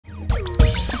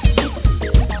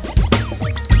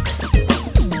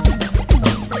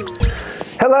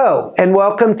Hello and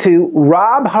welcome to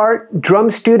Rob Hart Drum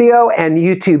Studio and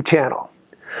YouTube channel.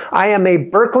 I am a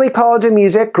Berklee College of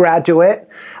Music graduate.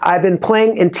 I've been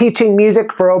playing and teaching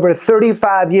music for over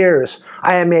 35 years.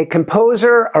 I am a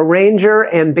composer, arranger,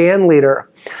 and band leader.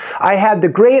 I had the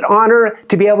great honor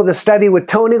to be able to study with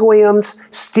Tony Williams,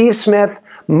 Steve Smith,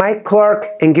 Mike Clark,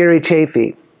 and Gary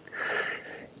Chafee.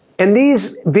 In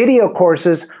these video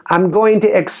courses, I'm going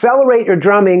to accelerate your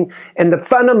drumming and the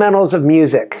fundamentals of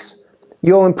music.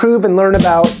 You'll improve and learn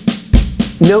about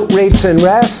note rates and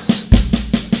rests,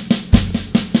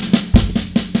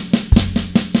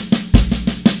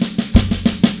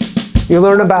 you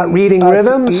learn about reading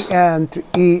rhythms, E and 3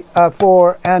 E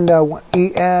 4 and 1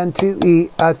 E and 2 E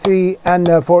 3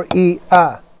 and 4 E.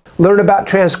 Learn about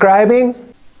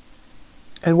transcribing,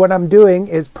 and what I'm doing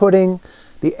is putting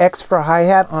the X for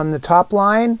hi-hat on the top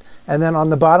line, and then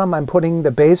on the bottom I'm putting the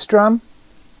bass drum.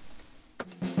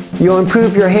 You'll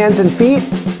improve your hands and feet,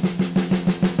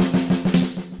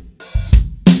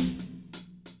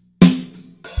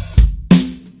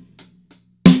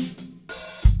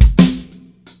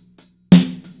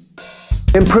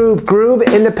 improve groove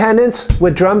independence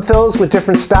with drum fills with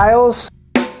different styles.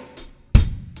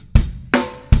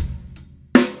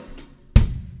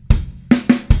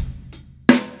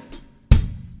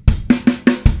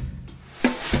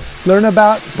 Learn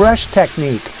about brush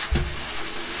technique.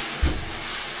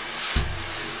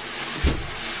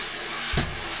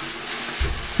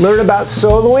 Learn about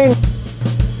soloing.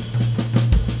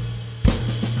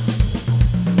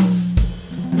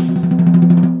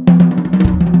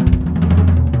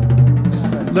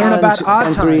 Learn about odd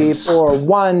and times. 3 4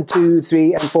 1 2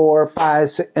 3 and 4 5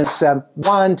 6 and 7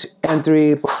 1 2 and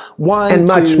 3 4 1 and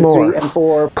much 2 more. 3 and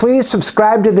 4. Please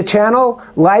subscribe to the channel,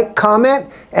 like, comment,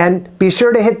 and be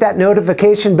sure to hit that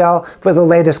notification bell for the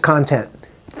latest content.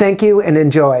 Thank you and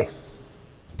enjoy.